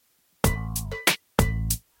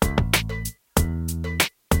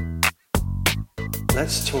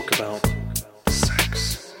Let's talk about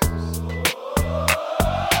sex. I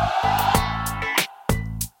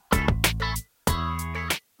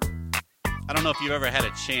don't know if you've ever had a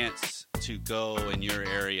chance to go in your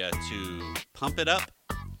area to Pump It Up,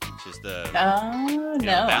 which is the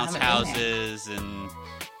bounce houses and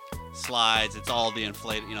slides. It's all the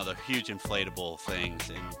the huge inflatable things.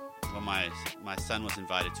 And well, my son was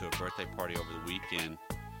invited to a birthday party over the weekend,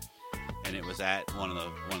 and it was at one of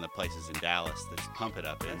the places in Dallas that's Pump It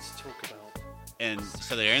Up. Let's talk about. And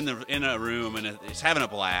so they're in a room and it's having a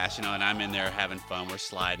blast, and I'm in there having fun. We're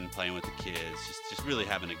sliding, playing with the kids, just really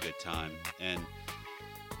having a good time. And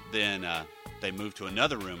then they move to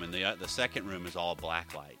another room, and the second room is all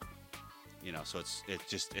black light. So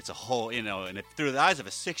it's a whole, and through the eyes of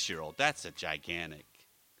a 6-year-old, that's a gigantic,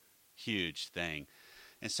 huge thing.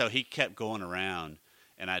 And so he kept going around,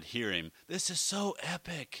 and I'd hear him, "This is so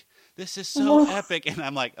epic. This is so epic." And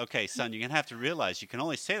I'm like, "Okay, son, you're gonna have to realize you can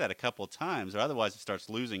only say that a couple of times, or otherwise it starts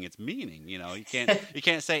losing its meaning. You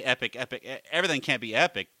can't say epic. Everything can't be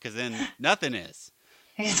epic, because then nothing is."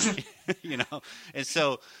 And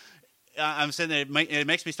so I'm sitting there. It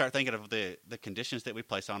makes me start thinking of the conditions that we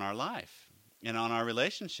place on our life and on our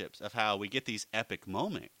relationships, of how we get these epic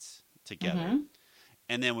moments together,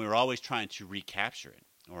 and then we're always trying to recapture it.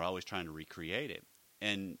 We're always trying to recreate it,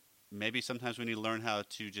 and maybe sometimes we need to learn how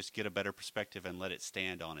to just get a better perspective and let it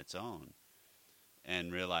stand on its own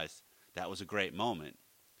and realize that was a great moment.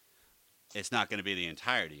 It's not going to be the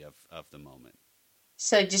entirety of the moment.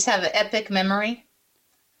 So just have an epic memory?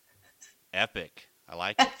 Epic. I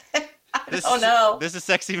like it. This is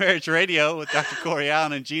Sexy Marriage Radio with Dr. Corey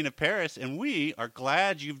Allen and Gina Paris, and we are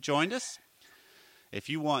glad you've joined us. If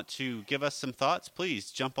you want to give us some thoughts,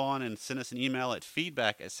 please jump on and send us an email at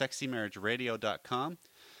feedback@sexymarriageradio.com.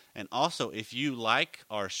 And also, if you like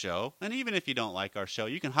our show, and even if you don't like our show,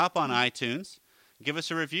 you can hop on iTunes, give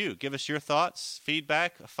us a review, give us your thoughts,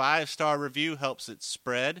 feedback. A 5-star review helps it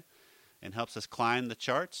spread and helps us climb the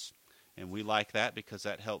charts. And we like that because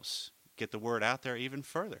that helps get the word out there even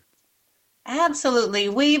further. Absolutely.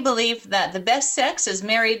 We believe that the best sex is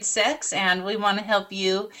married sex, and we want to help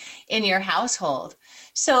you in your household.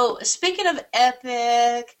 So speaking of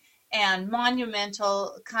epic and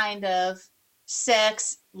monumental kind of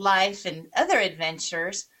sex, life, and other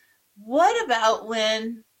adventures, what about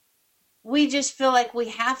when we just feel like we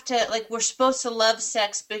have to, like we're supposed to love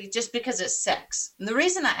sex just because it's sex? And the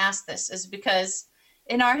reason I ask this is because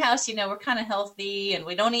in our house, we're kind of healthy and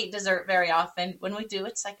we don't eat dessert very often. When we do,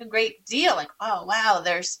 it's like a great deal. Like, oh, wow,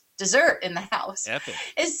 there's dessert in the house. Epic.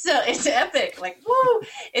 It's epic. Like, woo.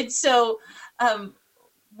 And so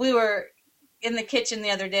we were in the kitchen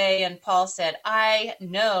the other day, and Paul said, "I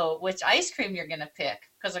know which ice cream you're going to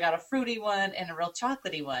pick, because I got a fruity one and a real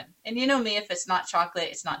chocolatey one." And you know me, if it's not chocolate,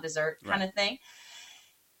 it's not dessert kind of thing.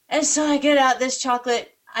 And so I get out this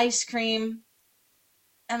chocolate ice cream,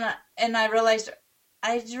 and I realized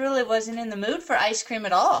I really wasn't in the mood for ice cream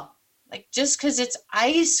at all. Like, just because it's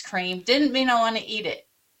ice cream didn't mean I want to eat it.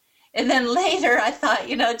 And then later I thought,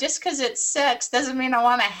 just because it's sex doesn't mean I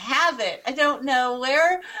want to have it. I don't know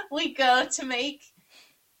where we go to make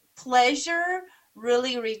pleasure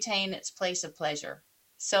really retain its place of pleasure.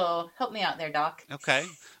 So help me out there, Doc. Okay.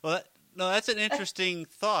 Well, that's an interesting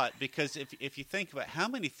thought, because if you think about how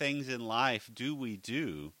many things in life do we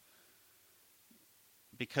do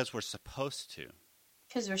because we're supposed to.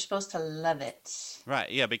 Because we're supposed to love it. Right,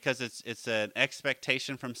 yeah, because it's an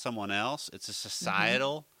expectation from someone else. It's a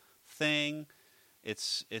societal thing.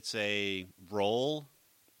 It's a role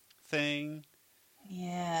thing.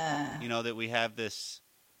 Yeah. That we have this,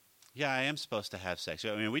 I am supposed to have sex.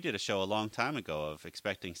 I mean, we did a show a long time ago of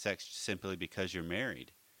expecting sex simply because you're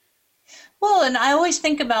married. Well, and I always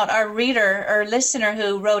think about our reader or listener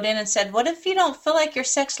who wrote in and said, what if you don't feel like your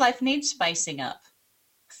sex life needs spicing up?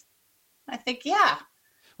 I think, yeah.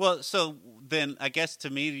 Well, so then I guess to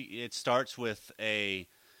me it starts with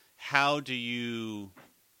how do you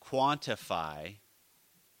quantify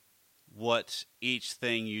what each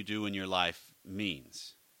thing you do in your life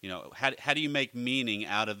means? How do you make meaning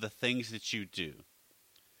out of the things that you do?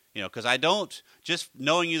 Because I don't, just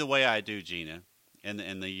knowing you the way I do, Gina,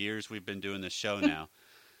 and the years we've been doing this show now,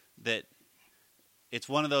 that it's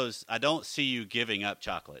one of those, I don't see you giving up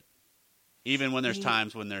chocolate. Even when there's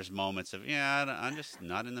times when there's moments of, I'm just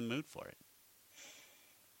not in the mood for it.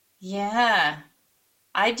 Yeah.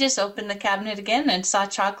 I just opened the cabinet again and saw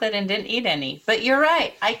chocolate and didn't eat any. But you're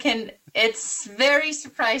right. It's very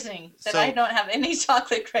surprising that I don't have any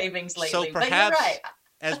chocolate cravings lately. So perhaps but you're right.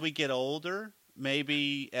 As we get older,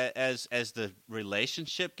 maybe as the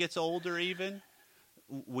relationship gets older even,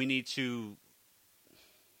 we need to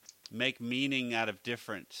make meaning out of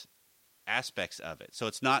different aspects of it. So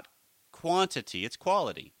it's not quantity, it's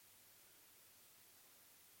quality.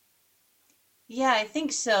 Yeah, I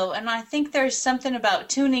think so. And I think there's something about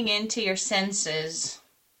tuning into your senses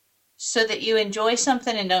so that you enjoy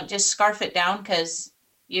something and don't just scarf it down because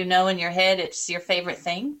you know in your head it's your favorite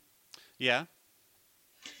thing. Yeah.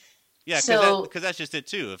 Yeah, So, because that's just it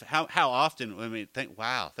too. Of how often, I mean,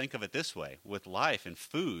 think of it this way with life and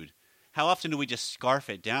food. How often do we just scarf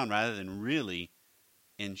it down rather than really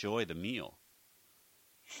enjoy the meal?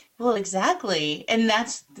 well, exactly. And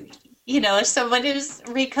that's, as someone who's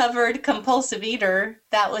recovered compulsive eater,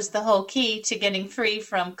 that was the whole key to getting free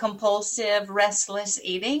from compulsive, restless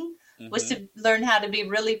eating was Hmm. to learn how to be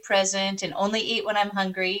really present and only eat when I'm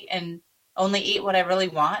hungry and only eat what I really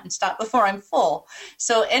want and stop before I'm full.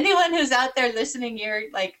 So anyone who's out there listening, you're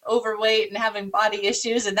like overweight and having body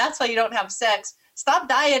issues, and that's why you don't have sex. Stop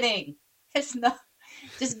dieting. It's not,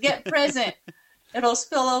 just get present. It'll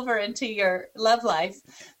spill over into your love life.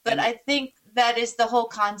 But And I think that is the whole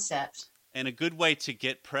concept. and a good way to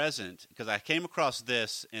get present, because I came across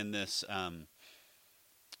this in this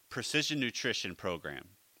precision nutrition program.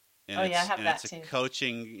 And Oh yeah, I have that it's a too.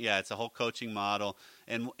 coaching, yeah, it's a whole coaching model.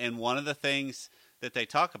 And one of the things that they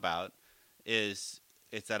talk about is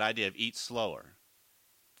it's that idea of eat slower.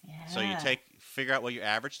 So you Yeah. figure out what your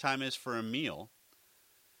average time is for a meal,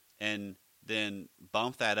 and then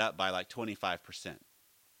bump that up by like 25%.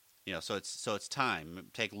 So it's time.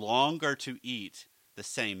 Take longer to eat the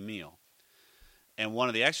same meal. And one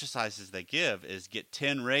of the exercises they give is get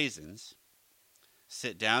 10 raisins,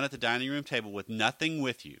 sit down at the dining room table with nothing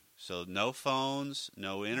with you. So no phones,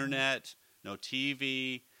 no internet, no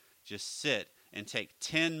TV. Just sit and take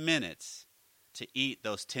 10 minutes to eat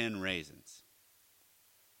those 10 raisins.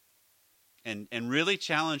 And really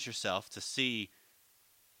challenge yourself to see.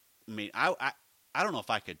 I mean, I don't know if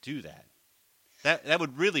I could do that. That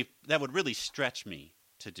would really stretch me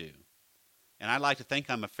to do. And I like to think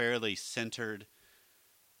I'm a fairly centered,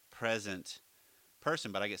 present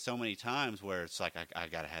person, but I get so many times where it's like I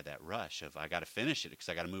got to have that rush of I got to finish it because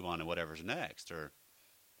I got to move on to whatever's next, or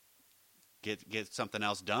get something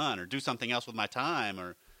else done, or do something else with my time,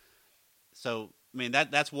 or so. I mean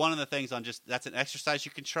that's one of the things that's an exercise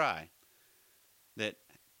you can try. That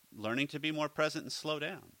learning to be more present and slow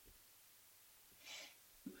down.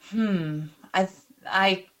 I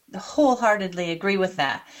I wholeheartedly agree with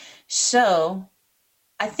that. So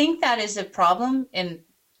I think that is a problem in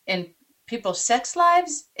people's sex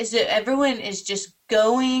lives is that everyone is just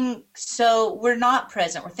going so we're not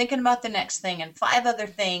present. We're thinking about the next thing and five other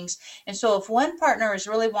things. And so if one partner is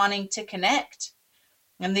really wanting to connect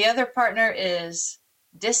and the other partner is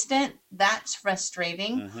distant, that's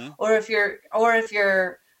frustrating. Mm-hmm.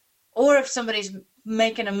 Or if somebody's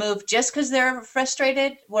making a move just because they're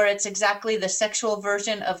frustrated, where it's exactly the sexual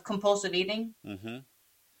version of compulsive eating. Mm-hmm.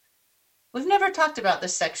 We've never talked about the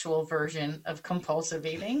sexual version of compulsive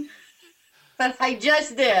eating, but I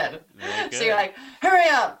just did. Very So you're good. like, hurry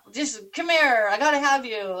up, just come here. I gotta have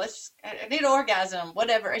you. I need an orgasm.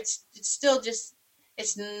 Whatever. It's still just.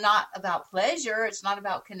 It's not about pleasure. It's not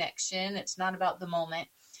about connection. It's not about the moment.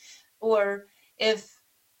 Or if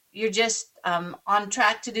you're just on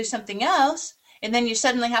track to do something else, and then you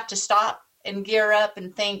suddenly have to stop and gear up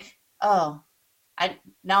and think, oh, I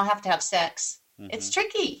now have to have sex. Mm-hmm. It's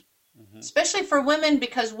tricky, Mm-hmm. especially for women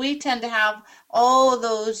because we tend to have all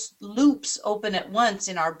those loops open at once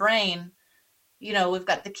in our brain. We've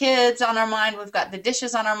got the kids on our mind, we've got the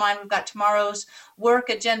dishes on our mind, we've got tomorrow's work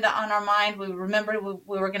agenda on our mind. We remember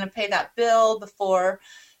we were going to pay that bill before,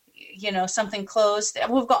 something closed.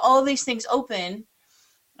 We've got all these things open,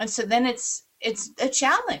 and so then it's a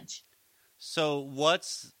challenge. So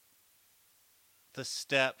what's the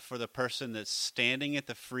step for the person that's standing at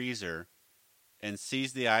the freezer and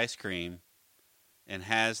sees the ice cream and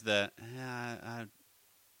has I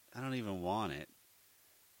don't even want it?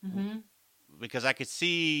 Hmm. Because I could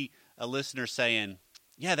see a listener saying,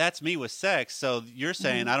 yeah, that's me with sex. So you're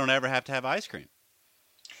saying I don't ever have to have ice cream.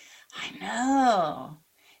 I know.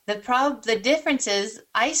 The difference is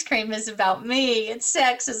ice cream is about me and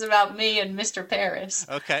sex is about me and Mr. Paris.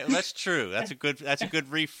 Okay, well, that's true. That's a good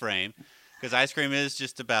reframe, because ice cream is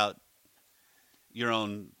just about your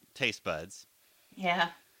own taste buds. Yeah.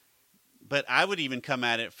 But I would even come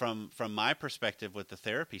at it from my perspective with the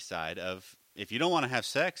therapy side of, if you don't want to have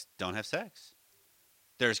sex, don't have sex.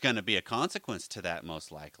 There's going to be a consequence to that,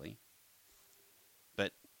 most likely.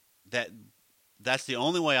 But that's the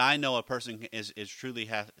only way I know a person is truly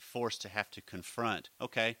forced to have to confront,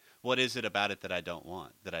 okay, what is it about it that I don't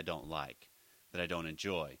want, that I don't like, that I don't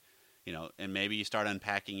enjoy? And maybe you start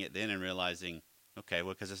unpacking it then and realizing Okay,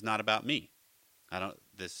 well, because it's not about me. I don't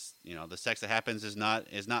this the sex that happens is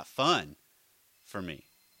not fun for me.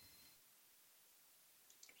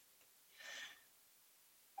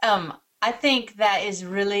 I think that is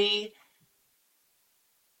really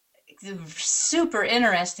super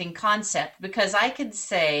interesting concept because I could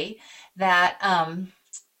say that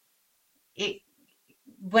it,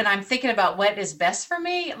 when I'm thinking about what is best for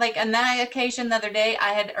me, like on that occasion the other day, I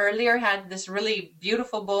had earlier had this really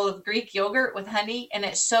beautiful bowl of Greek yogurt with honey, and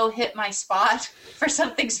it so hit my spot for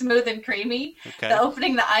something smooth and creamy. Okay. The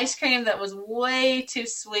opening the ice cream that was way too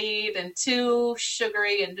sweet and too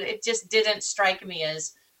sugary, and it just didn't strike me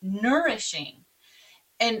as nourishing.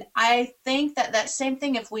 And I think that that same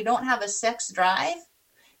thing, if we don't have a sex drive,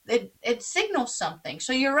 it signals something.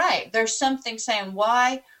 So you're right. There's something saying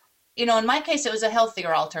why. In my case, it was a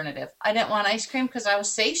healthier alternative. I didn't want ice cream because I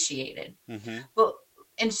was satiated. Mm-hmm. But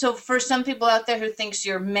and so for some people out there who thinks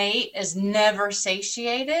your mate is never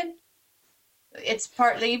satiated, it's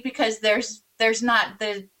partly because there's not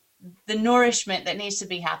the nourishment that needs to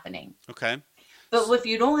be happening. Okay. But if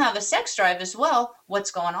you don't have a sex drive as well,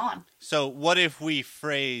 what's going on? So what if we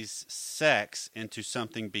phrase sex into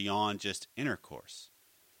something beyond just intercourse?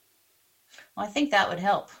 Well, I think that would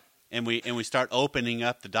help. And we start opening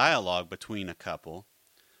up the dialogue between a couple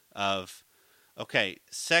of, okay,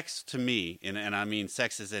 sex to me, and I mean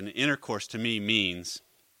sex as an intercourse to me means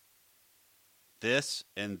this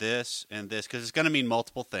and this and this, because it's going to mean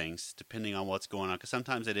multiple things depending on what's going on, because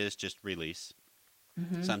sometimes it is just release.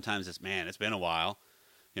 Mm-hmm. Sometimes it's, man, it's been a while,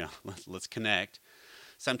 let's connect.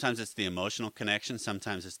 Sometimes it's the emotional connection.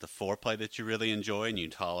 Sometimes it's the foreplay that you really enjoy and you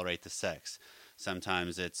tolerate the sex.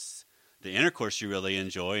 Sometimes it's the intercourse you really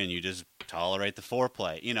enjoy and you just tolerate the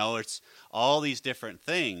foreplay. It's all these different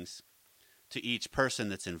things to each person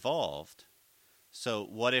that's involved. So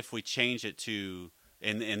what if we change it to,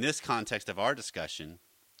 in this context of our discussion,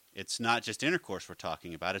 it's not just intercourse we're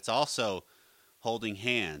talking about. It's also holding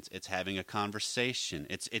hands. It's having a conversation.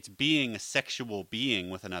 It's being a sexual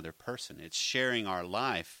being with another person. It's sharing our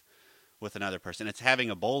life with another person. It's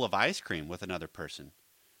having a bowl of ice cream with another person.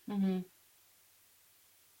 Mm-hmm.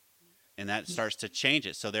 And that starts to change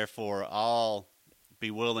it. So therefore, I'll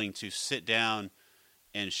be willing to sit down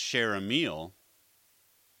and share a meal,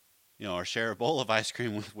 or share a bowl of ice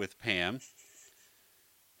cream with Pam.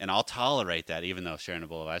 And I'll tolerate that, even though sharing a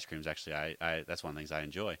bowl of ice cream is actually, I that's one of the things I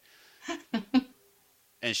enjoy.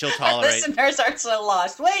 And she'll tolerate. Listeners are so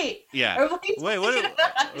lost. Wait. Yeah. Wait. What?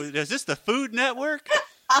 Is this the Food Network?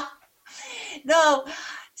 No.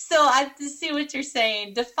 So I see what you're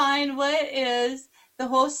saying. Define what is the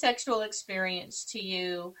whole sexual experience to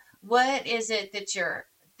you. What is it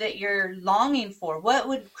that you're longing for? What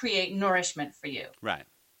would create nourishment for you? Right.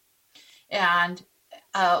 And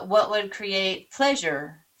what would create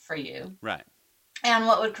pleasure for you? Right. And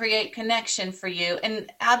what would create connection for you.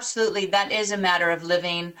 And absolutely, that is a matter of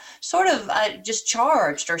living sort of just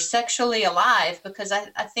charged or sexually alive, because I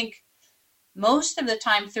think most of the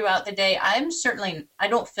time throughout the day, I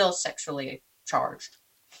don't feel sexually charged.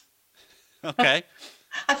 Okay.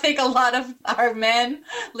 I think a lot of our men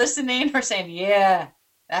listening are saying, yeah,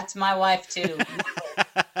 that's my wife too.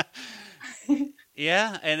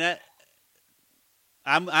 Yeah, and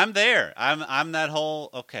I'm there. I'm that whole,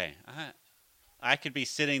 okay, I could be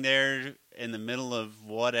sitting there in the middle of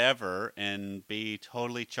whatever and be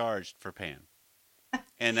totally charged for Pam.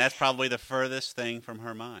 And that's probably the furthest thing from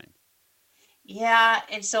her mind. Yeah,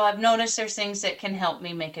 and so I've noticed there's things that can help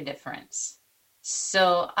me make a difference.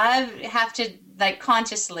 So I have to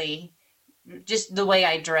consciously, just the way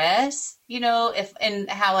I dress,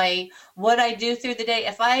 what I do through the day.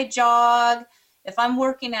 If I jog, if I'm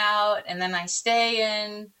working out, and then I stay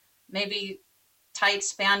in maybe tight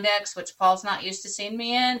spandex, which Paul's not used to seeing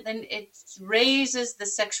me in, then it raises the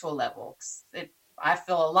sexual level. I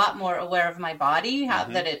feel a lot more aware of my body,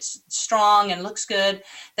 that it's strong and looks good,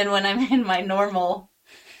 than when I'm in my normal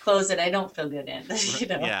clothes that I don't feel good in.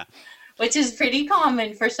 Yeah. Which is pretty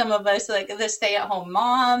common for some of us, like the stay-at-home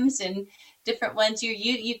moms and different ones.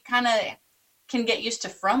 You kind of can get used to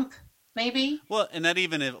frump, maybe. Well, and that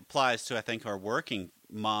even applies to, I think, our working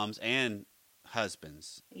moms and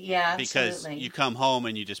husbands. Yeah, because absolutely. You come home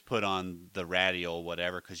and you just put on the radio or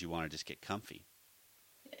whatever because you want to just get comfy.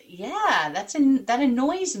 Yeah, that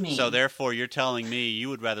annoys me. So therefore, you're telling me you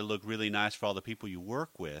would rather look really nice for all the people you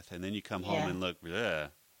work with, and then you come home and look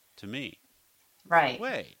to me. Right.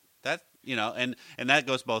 Wait, that and that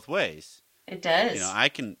goes both ways. It does. I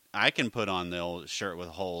can put on the old shirt with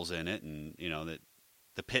holes in it, and that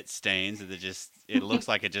the pit stains that it looks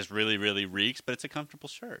like it just really really reeks, but it's a comfortable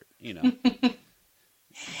shirt.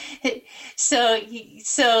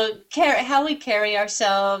 How we carry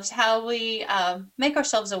ourselves, how we make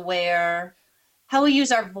ourselves aware, how we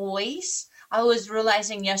use our voice. I was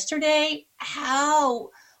realizing yesterday how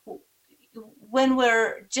when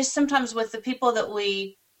we're just sometimes with the people that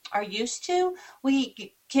we are used to,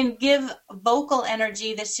 we can give vocal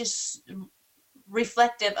energy that's just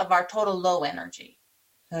reflective of our total low energy.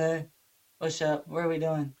 Hey, what's up? What are we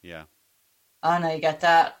doing? Yeah. Oh no, you got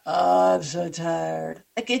that. Oh, I'm so tired.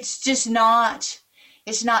 Like it's not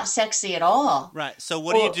sexy at all. Right. So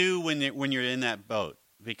what do you do when you're in that boat?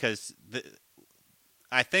 Because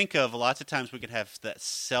I think of lots of times we could have that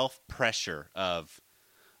self pressure of,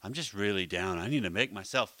 I'm just really down. I need to make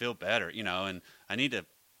myself feel better, and I need to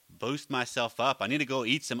boost myself up. I need to go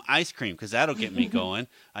eat some ice cream because that'll get me going.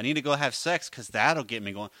 I need to go have sex because that'll get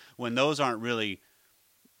me going. When those aren't really,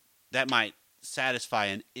 that might satisfy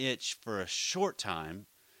an itch for a short time.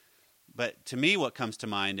 But to me, what comes to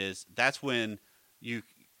mind is that's when you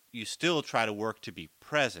still try to work to be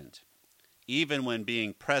present, even when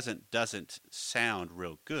being present doesn't sound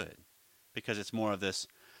real good, because it's more of this,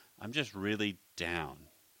 I'm just really down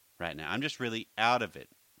right now. I'm just really out of it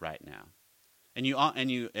right now. And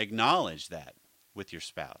you acknowledge that with your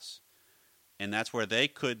spouse. And that's where they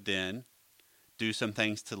could then do some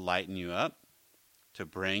things to lighten you up, to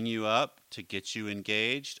bring you up, to get you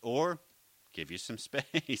engaged, or give you some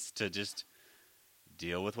space to just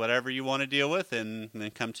deal with whatever you want to deal with and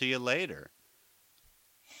then come to you later.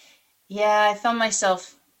 Yeah, I found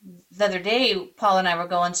myself the other day, Paul and I were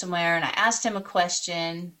going somewhere, and I asked him a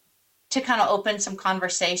question to kind of open some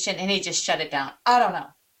conversation, and he just shut it down. I don't know.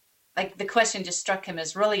 Like the question just struck him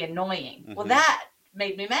as really annoying. Mm-hmm. Well, that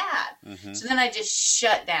made me mad. Mm-hmm. So then I just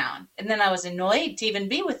shut down, and then I was annoyed to even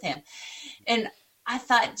be with him. And I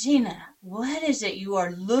thought, Gina, what is it you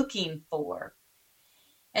are looking for?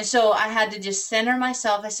 And so I had to just center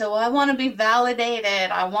myself. I said, well, I want to be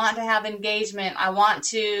validated. I want to have engagement.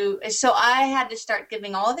 So I had to start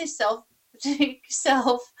giving all this self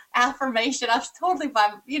affirmation. I was totally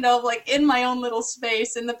like in my own little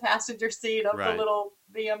space in the passenger seat of the little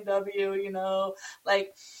BMW,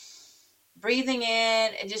 like breathing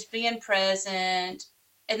in and just being present.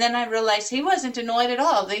 And then I realized he wasn't annoyed at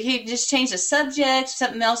all. He just changed the subject.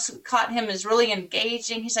 Something else caught him as really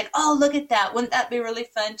engaging. He's like, oh, look at that. Wouldn't that be really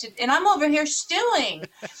fun? And I'm over here stewing.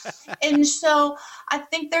 And so I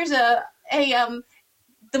think there's a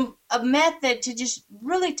method to just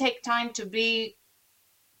really take time to be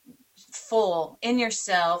full in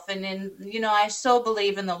yourself. And in, I so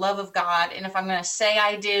believe in the love of God. And if I'm going to say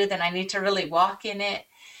I do, then I need to really walk in it.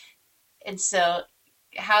 And so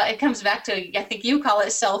how it comes back to, I think you call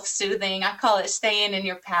it self-soothing. I call it staying in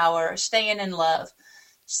your power, staying in love.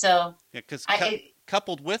 So yeah, because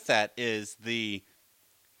coupled with that is the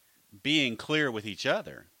being clear with each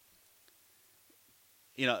other.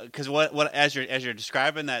 Because what as you're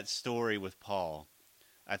describing that story with Paul,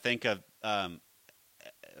 I think of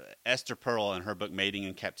Esther Perel in her book Mating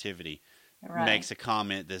in Captivity makes a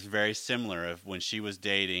comment that's very similar of when she was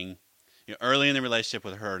dating. Early in the relationship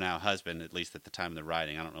with her now husband, at least at the time of the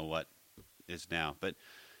writing, I don't know what is now, but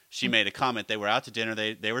she made a comment. They were out to dinner.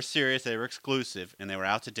 They were serious. They were exclusive, and they were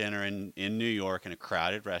out to dinner in New York in a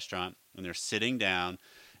crowded restaurant, and they're sitting down,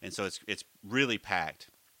 and so it's really packed.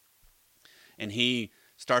 And he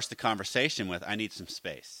starts the conversation with, "I need some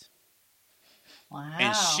space." Wow.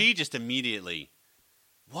 And she just immediately,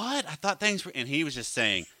 "What? I thought things were," and he was just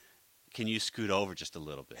saying, "Can you scoot over just a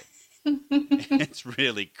little bit?" It's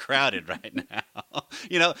really crowded right now.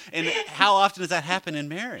 And how often does that happen in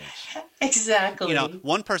marriage? Exactly.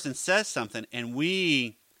 One person says something and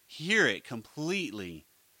we hear it completely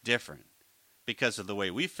different because of the way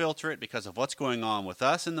we filter it, because of what's going on with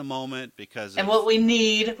us in the moment, and what we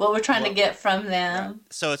need, what we're trying to get from them. Right.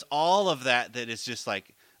 So it's all of that is just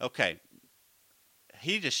like, okay,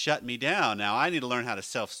 he just shut me down. Now I need to learn how to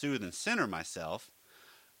self-soothe and center myself.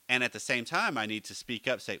 And at the same time, I need to speak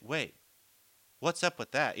up, say, wait, what's up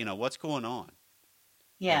with that? What's going on?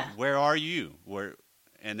 Yeah. Where are you?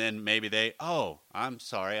 And then maybe I'm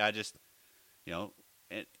sorry. I just,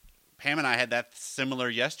 Pam and I had that similar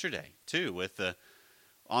yesterday too, with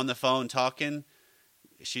on the phone talking.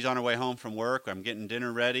 She's on her way home from work. I'm getting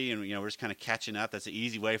dinner ready, and we're just kind of catching up. That's an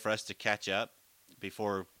easy way for us to catch up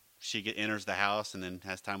before she enters the house and then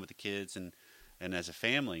has time with the kids and as a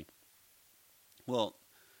family. Well,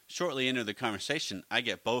 shortly into the conversation, I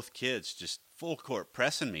get both kids just full court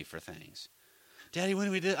pressing me for things. Daddy, what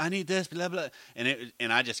do we do? I need this, blah, blah. And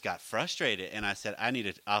I just got frustrated, and I said,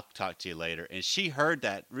 I'll talk to you later. And she heard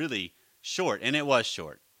that really short, and it was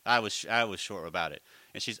short. I was short about it.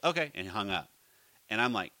 And she's, okay, and hung up. And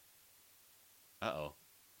I'm like, uh-oh,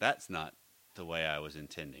 that's not the way I was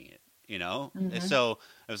intending it, you know? And Mm-hmm. so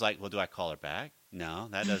I was like, well, do I call her back? No,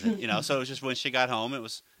 that doesn't, you know? So it was just when she got home, it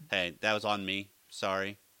was, hey, that was on me.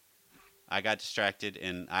 Sorry. I got distracted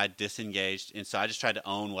and I disengaged. And so I just tried to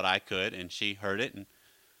own what I could, and she heard it. And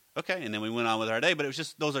okay. And then we went on with our day. But it was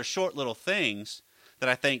just, those are short little things that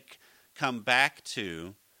I think come back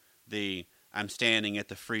to the, I'm standing at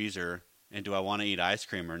the freezer and do I want to eat ice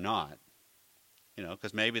cream or not? You know,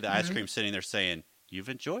 because maybe the ice cream's sitting there saying, you've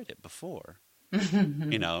enjoyed it before.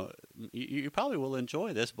 You know, you probably will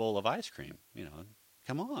enjoy this bowl of ice cream. You know,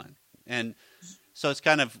 come on. And so it's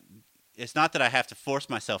kind of, it's not that I have to force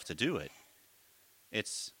myself to do it.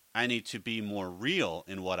 It's, I need to be more real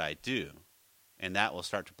in what I do. And that will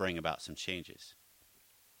start to bring about some changes.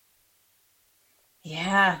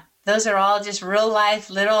 Yeah, those are all just real life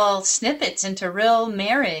little snippets into real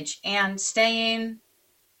marriage and staying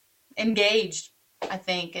engaged, I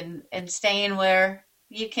think, and staying where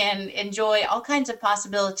you can enjoy all kinds of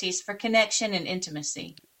possibilities for connection and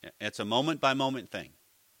intimacy. It's a moment by moment thing.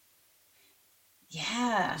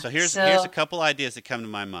 Yeah. So here's a couple ideas that come to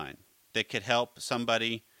my mind that could help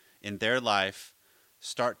somebody in their life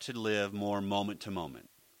start to live more moment to moment.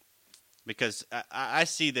 Because I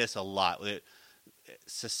see this a lot.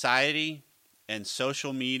 Society and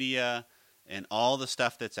social media and all the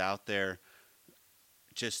stuff that's out there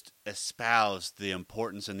just espouse the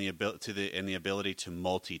importance and the ability to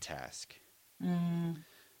multitask.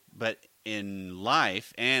 But in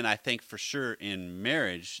life, and I think for sure in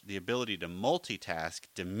marriage, the ability to multitask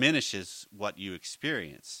diminishes what you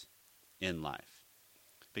experience in life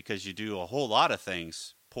because you do a whole lot of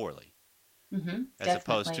things poorly, as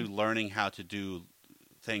opposed to learning how to do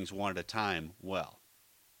things one at a time well.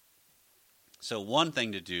 So one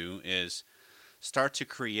thing to do is start to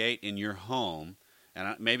create in your home,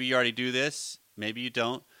 and maybe you already do this, maybe you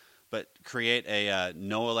don't, but create a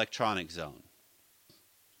no electronic zone.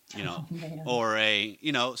 You know, or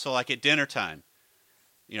so like at dinner time,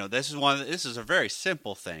 you know, this is a very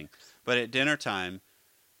simple thing, but at dinner time,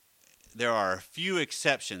 there are a few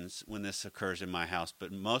exceptions when this occurs in my house,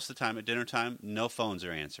 but most of the time at dinner time, no phones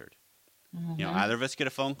are answered. You know, either of us get a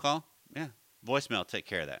phone call, voicemail, take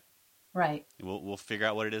care of that. Right. We'll figure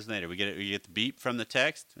out what it is later. We get the beep from the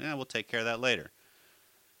text, we'll take care of that later.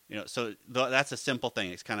 You know, so that's a simple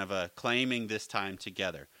thing. It's kind of a claiming this time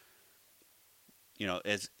together. You know,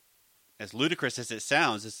 as ludicrous as it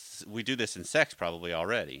sounds, we do this in sex probably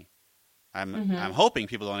already. I'm hoping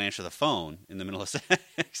people don't answer the phone in the middle of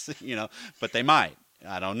sex, you know, but they might.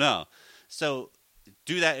 I don't know. So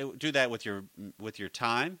do that with your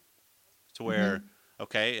time, to where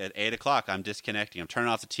okay, at 8:00 I'm disconnecting. I'm turning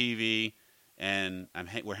off the TV, and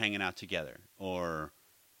we're hanging out together. Or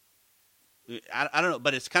I don't know,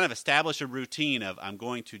 but it's kind of establish a routine of I'm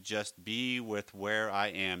going to just be with where I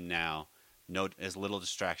am now. As little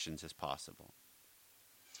distractions as possible.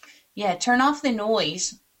 Yeah, turn off the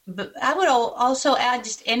noise. But I would also add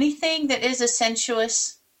just anything that is a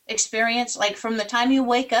sensuous experience, like from the time you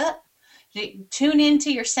wake up, tune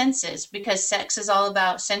into your senses, because sex is all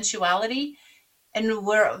about sensuality, and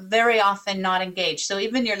we're very often not engaged. So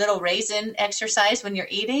even your little raisin exercise when you're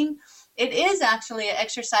eating, it is actually an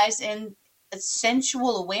exercise in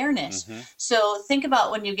sensual awareness. So think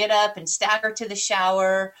about when you get up and stagger to the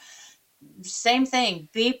shower. Same thing,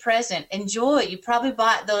 be present, enjoy. You probably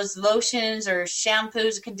bought those lotions or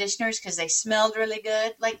shampoos, conditioners because they smelled really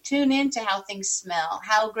good. Like, tune into how things smell,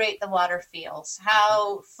 how great the water feels,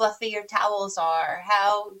 how fluffy your towels are,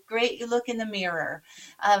 how great you look in the mirror,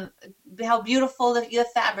 how beautiful the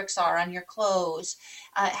fabrics are on your clothes,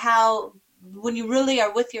 how when you really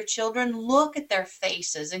are with your children, look at their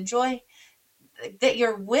faces, enjoy that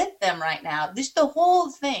you're with them right now. Just the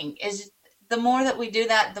whole thing is, the more that we do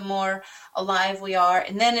that, the more alive we are.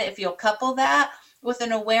 And then if you'll couple that with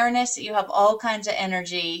an awareness that you have all kinds of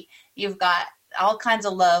energy, you've got all kinds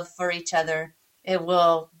of love for each other, it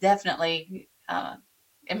will definitely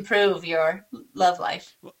improve your love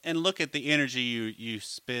life. And look at the energy you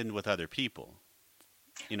spend with other people.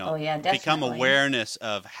 You know, definitely. Become awareness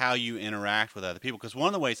of how you interact with other people. Because one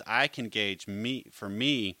of the ways I can gauge for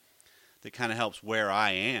me, that kind of helps where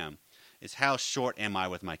I am, is how short am I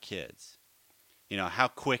with my kids? You know, how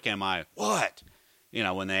quick am I? What? You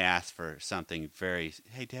know, when they ask for something very,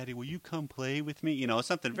 hey, Daddy, will you come play with me? You know,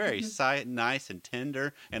 something very nice and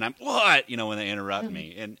tender. And I'm, what? You know, when they interrupt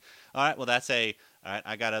me. And, all right, well, all right,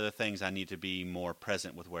 I got other things. I need to be more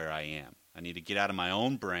present with where I am. I need to get out of my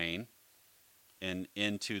own brain and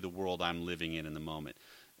into the world I'm living in the moment.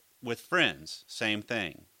 With friends, same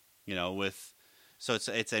thing. You know, so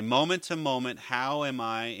it's a moment to moment. How am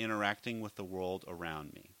I interacting with the world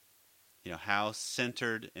around me? how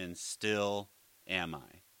centered and still am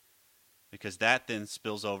I? Because that then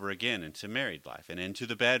spills over again into married life and into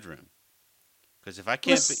the bedroom. Because if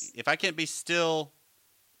I can't be still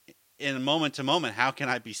in moment to moment, how can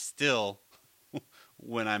I be still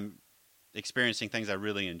when I'm experiencing things I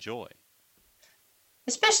really enjoy?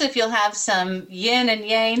 Especially if you'll have some yin and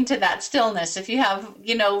yang to that stillness. If you have,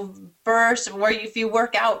 bursts where if you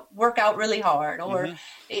work out really hard, or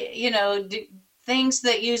things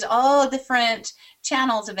that use all different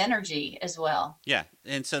channels of energy as well. Yeah,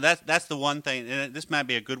 and so that's the one thing, and this might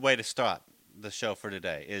be a good way to start the show for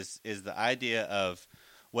today, is the idea of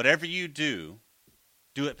whatever you do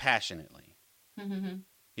it passionately. Mm-hmm.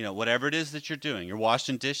 Whatever it is that you're doing, you're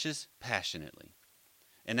washing dishes passionately,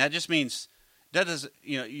 and that just means that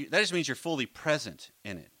just means you're fully present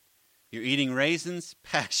in it. You're eating raisins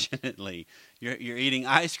passionately. You're eating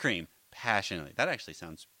ice cream passionately. That actually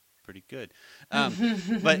sounds pretty good.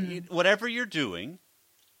 But whatever you're doing,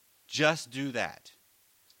 just do that.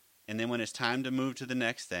 And then when it's time to move to the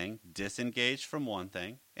next thing, disengage from one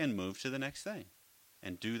thing and move to the next thing.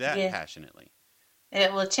 And do that passionately.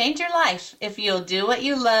 It will change your life if you'll do what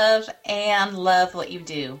you love and love what you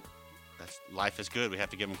do. Life is good. We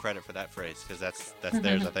have to give them credit for that phrase, because that's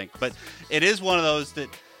theirs, I think. But it is one of those that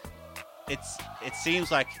it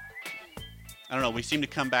seems like, I don't know, we seem to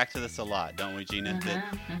come back to this a lot, don't we, Gina?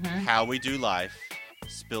 That how we do life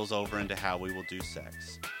spills over into how we will do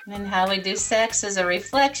sex. And how we do sex is a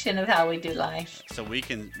reflection of how we do life. So we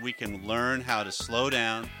can learn how to slow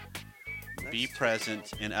down, be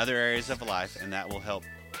present in other areas of life, and that will help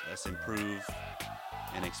us improve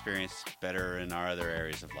and experience better in our other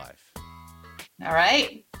areas of life. All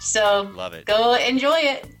right. So love it. Go enjoy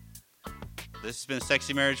it. This has been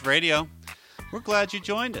Sexy Marriage Radio. We're glad you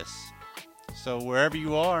joined us. So wherever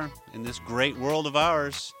you are in this great world of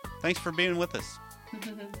ours, thanks for being with us.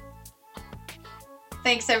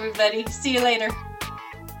 Thanks, everybody. See you later.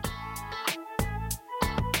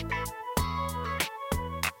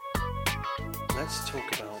 Let's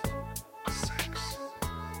talk about